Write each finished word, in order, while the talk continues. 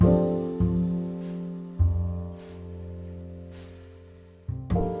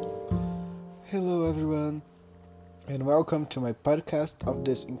Hello, everyone, and welcome to my podcast of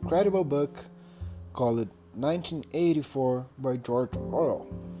this incredible book called 1984 by George Orwell.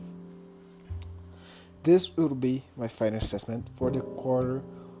 This will be my final assessment for the quarter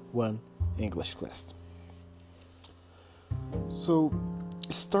 1 English class. So,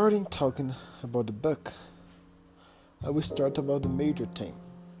 starting talking about the book, I will start about the major theme.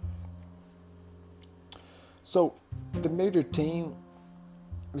 So, the major theme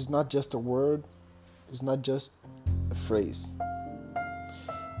is not just a word, it's not just a phrase.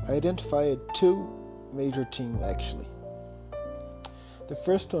 I identified two major themes actually. The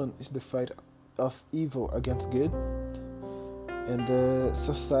first one is the fight of evil against good and the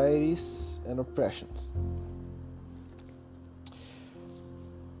societies and oppressions.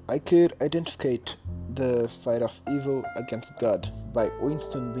 I could identify the fight of evil against God by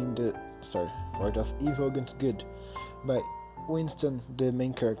Winston being the fight of evil against good by Winston, the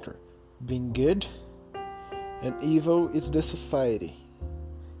main character, being good, and evil is the society,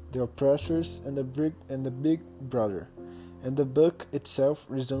 the oppressors, and the big brother. And the book itself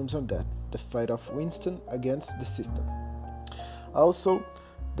resumes on that, the fight of Winston against the system. Also,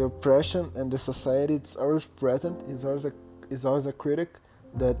 the oppression and the society is always present, is always a critic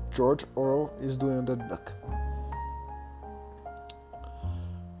that George Orwell is doing on that book.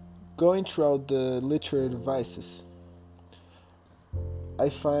 Going throughout the literary devices, I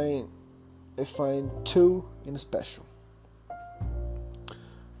find two in special.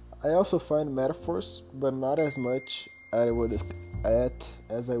 I also find metaphors, but not as much as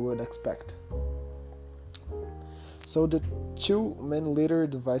I would expect. So the two main literary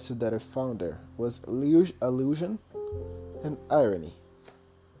devices that I found there was allusion and irony.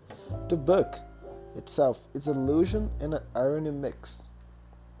 The book itself is allusion and an irony mix.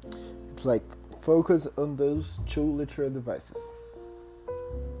 It's like focus on those two literary devices.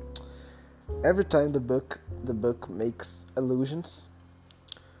 Every time the book makes allusions,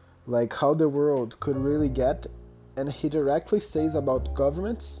 like how the world could really get, and he directly says about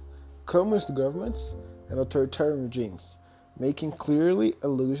governments, communist governments, and authoritarian regimes, making clearly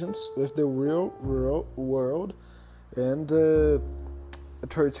allusions with the real world and the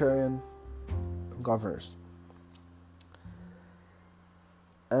authoritarian governors.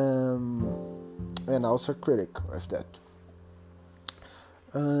 And also a critic of that.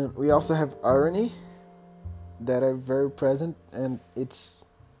 We also have irony that are very present, and it's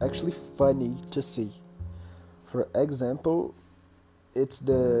actually funny to see. For example, it's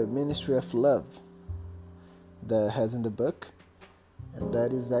the Ministry of Love that has in the book, and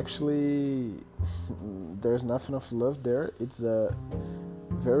that is actually there's nothing of love there. It's a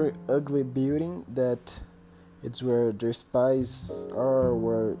very ugly building that it's where the spies are,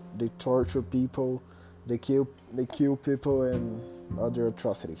 where they torture people, they kill people and other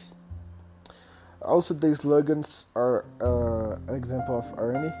atrocities. Also, the slogans are an example of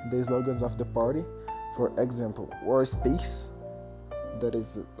irony. The slogans of the party, for example, war is peace. That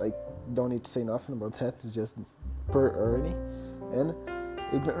is like, don't need to say nothing about that. It's just pure irony. And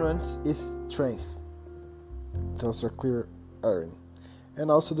ignorance is strength. It's also a clear irony. And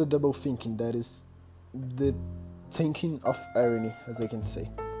also the double thinking. That is the thinking of irony, as I can say.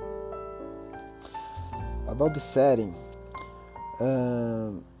 About the setting.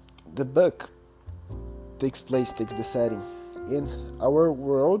 The book takes the setting in our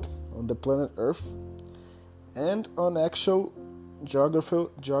world, on the planet Earth, and on actual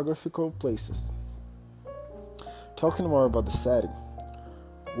geographical places. Talking more about the setting,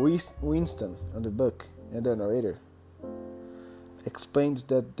 Winston on the book and the narrator explains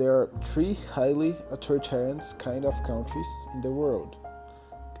that there are three highly authoritarian kind of countries in the world.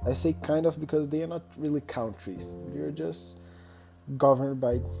 I say kind of because they are not really countries. They are just governed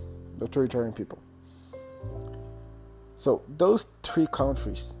by authoritarian people. So those three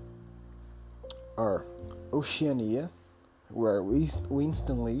countries are Oceania, where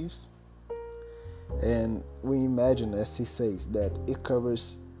Winston lives, and we imagine, as he says, that it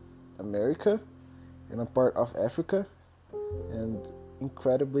covers America and a part of Africa, and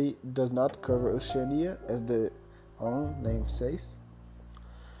incredibly does not cover Oceania, as the own name says.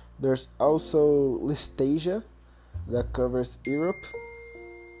 There's also Listasia, that covers Europe,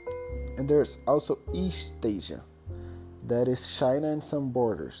 and there's also East Asia, that is China and some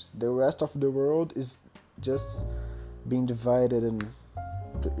borders. The rest of the world is just being divided, and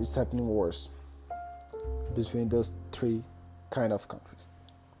it's happening wars between those three kind of countries.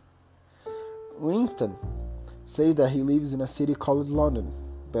 Winston says that he lives in a city called London,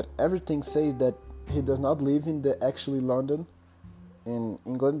 but everything says that he does not live in the actually London in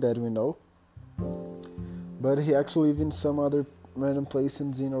England that we know, but he actually lives in some other random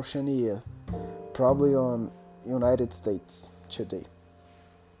places in Oceania. probably on United States today.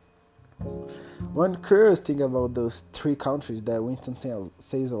 One curious thing about those three countries that Winston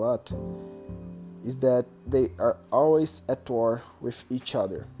says a lot is that they are always at war with each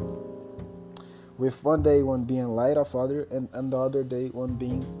other, with one day one being light of other and the other day one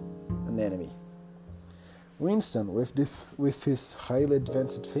being an enemy. Winston, with his highly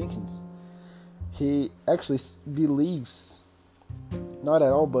advanced thinking, he actually believes, not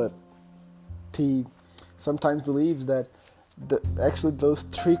at all, but he sometimes believes that actually those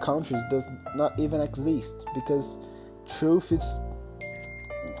three countries does not even exist, because truth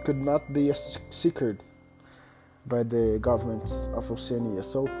could not be secured by the governments of Oceania.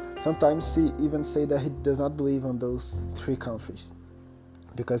 So sometimes he even say that he does not believe in those three countries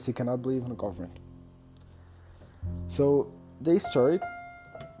because he cannot believe in a government. So this story,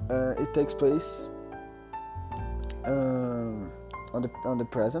 it takes place on the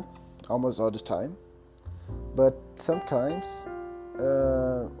present almost all the time, but sometimes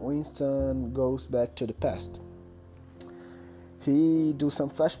Winston goes back to the past. He do some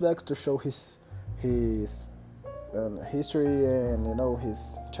flashbacks to show his history and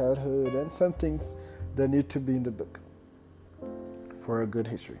his childhood and some things that need to be in the book for a good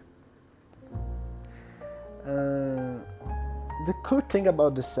history. The cool thing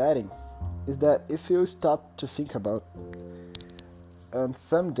about the setting is that if you stop to think about, and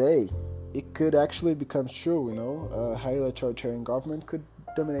someday it could actually become true, a highly authoritarian government could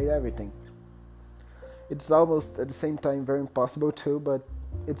dominate everything. It's almost at the same time very impossible too, but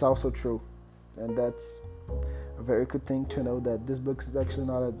it's also true. And that's a very good thing to know, that this book is actually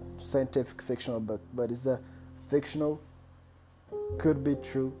not a scientific fictional book, but it's a fictional, could be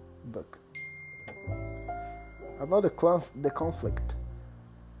true book. About the conflict,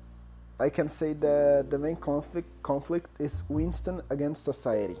 I can say that the main conflict is Winston against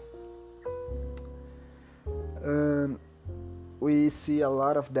society. We see a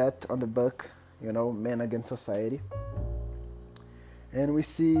lot of that on the book, men against society. And we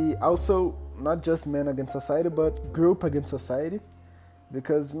see also not just men against society, but group against society,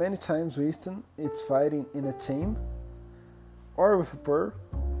 because many times Winston is fighting in a team, or with a pair,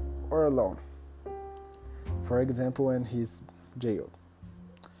 or alone. For example, when he's jailed.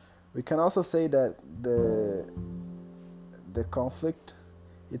 We can also say that the conflict,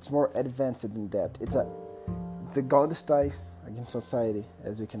 it's more advanced than that. It's the Goldsteins against society,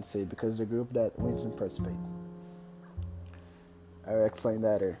 as you can say, because the group that Winston participates. I'll explain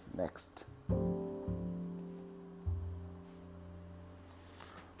that next.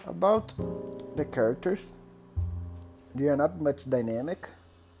 About the characters, they are not much dynamic,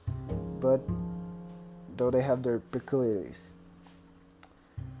 but though they have their peculiarities.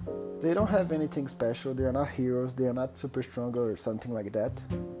 They don't have anything special, they are not heroes, they are not super strong or something like that.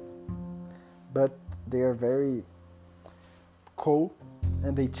 But they are very cool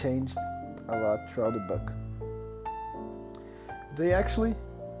and they change a lot throughout the book. They actually,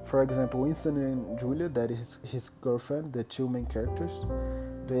 for example, Winston and Julia, that is his girlfriend, the two main characters,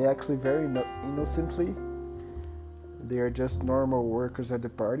 they actually very innocently, they are just normal workers at the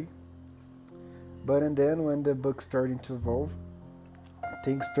party. But and then when the book starting to evolve,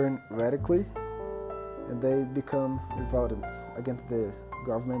 things turn radically and they become revoltants against the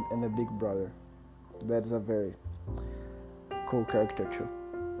government and the big brother. That's a very cool character too.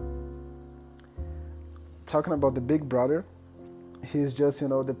 Talking about the big brother, he's just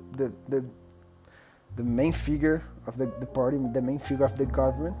the main figure of the party, the main figure of the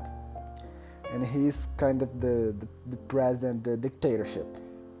government, and he's kind of the president, the dictatorship,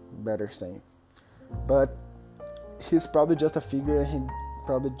 better saying. But he's probably just a figure, and he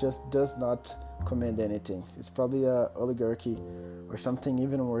probably just does not command anything. It's probably a oligarchy or something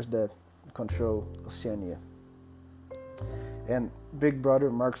even worse that control Oceania. And Big Brother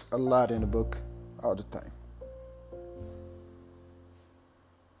marks a lot in the book all the time.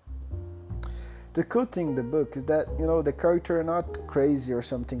 The cool thing in the book is that, the characters are not crazy or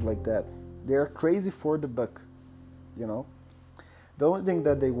something like that. They are crazy for the book, The only thing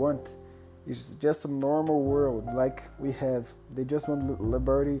that they want is just a normal world like we have. They just want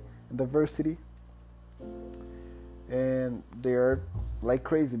liberty and diversity. And they are like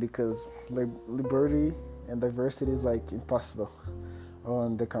crazy because liberty and diversity is like impossible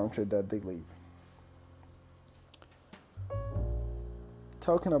on the country that they live.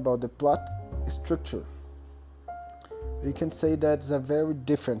 Talking about the plot structure, we can say that it's a very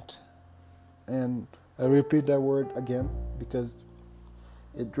different, and I repeat that word again because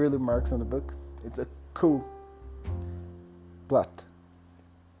it really marks on the book. It's a cool plot.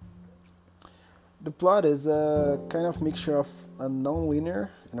 The plot is a kind of mixture of a non-linear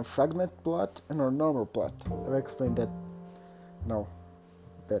and a fragment plot and a normal plot. I'll explain that now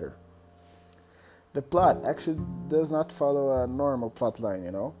better. The plot actually does not follow a normal plot line,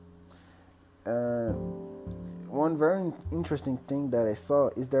 you know. One very interesting thing that I saw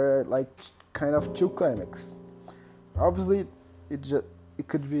is there are like kind of two climax. Obviously, it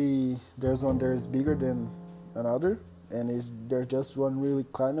could be there's one that is bigger than another, and is there just one really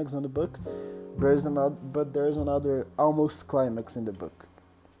climax on the book. There's another almost climax in the book.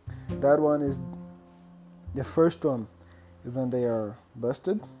 That one is the first one is when they are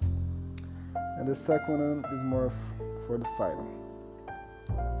busted, and the second one is more for the final.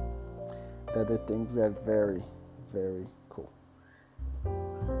 That I think are very, very cool.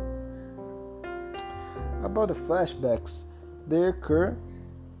 About the flashbacks, they occur,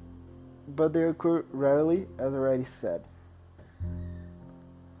 but they occur rarely, as I already said.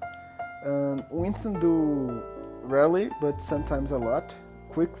 Winston do rarely, but sometimes a lot.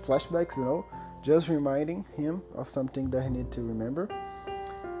 Quick flashbacks, you know, just reminding him of something that he need to remember,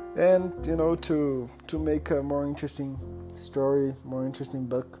 and you know, to make a more interesting story, more interesting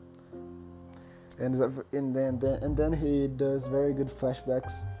book. And then he does very good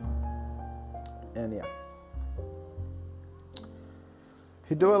flashbacks, and yeah,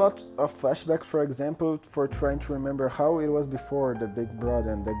 he do a lot of flashbacks. For example, for trying to remember how it was before the Big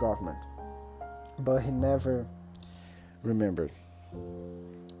Brother and the government, but he never remembered.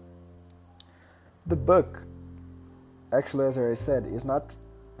 The book, actually, as I said, is not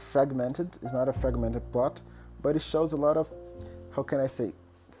fragmented. It's not a fragmented plot, but it shows a lot of, how can I say,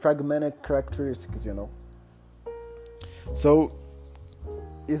 fragmented characteristics, you know. So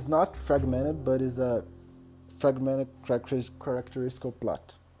it's not fragmented, but it's a fragmented characteristical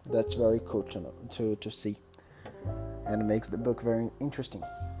plot. That's very cool to know, to see, and it makes the book very interesting.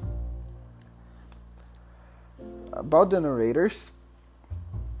 About the narrators,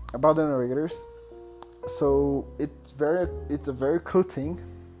 so it's a very cool thing,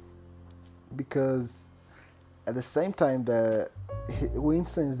 because at the same time that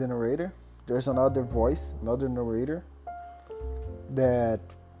Winston is the narrator, there's another voice, another narrator that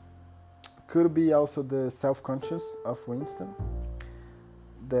could be also the self-conscious of Winston,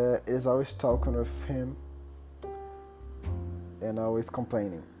 that is always talking with him and always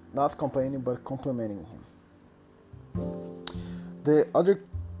complaining. Not complaining, but complimenting him. The other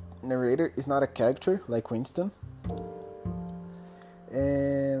narrator is not a character like Winston,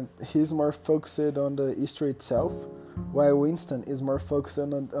 and he's more focused on the history itself, while Winston is more focused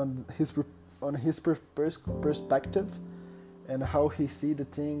on his perspective, and how he see the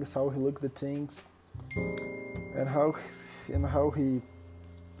things, how he look the things, and how he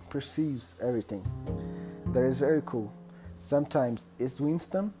perceives everything. That is very cool. Sometimes it's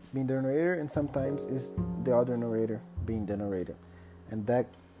Winston being the narrator, and sometimes it's the other narrator being the narrator, and that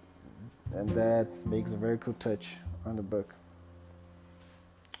makes a very cool touch on the book.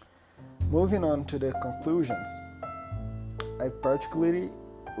 Moving on to the conclusions, I particularly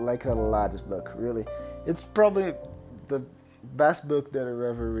like a lot this book. Really, it's probably the best book that I've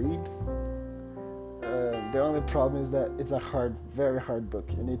ever read. The only problem is that it's a very hard book.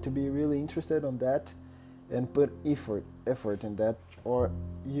 You need to be really interested on that and put effort in that, or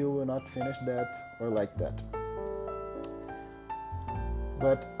you will not finish that or like that.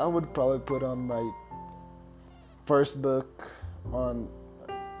 But I would probably put on my first book on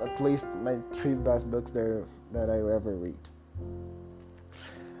at least my 3 best books that I ever read.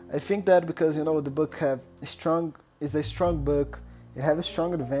 I think that because, you know, the book is a strong book, it has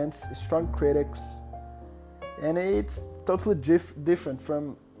strong events, strong critics, and it's totally different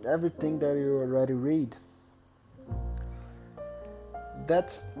from everything that you already read.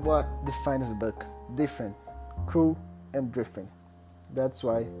 That's what defines the book: different, cool, and different. That's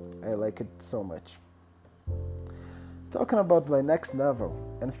why I like it so much. Talking about my next novel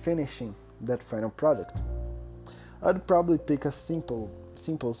and finishing that final project, I'd probably pick a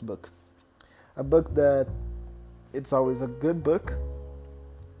simplest book. A book that it's always a good book,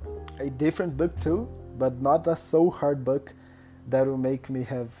 a different book too, but not a so hard book that will make me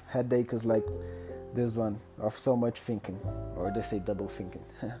have headaches like this one of so much thinking, or they say double thinking.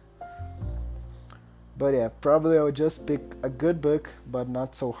 But yeah, probably I would just pick a good book, but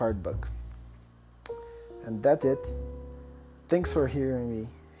not so hard book. And that's it. Thanks for hearing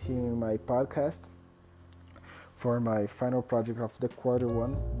my podcast for my final project of the quarter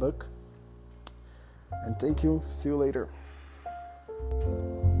 1 book. And thank you. See you later.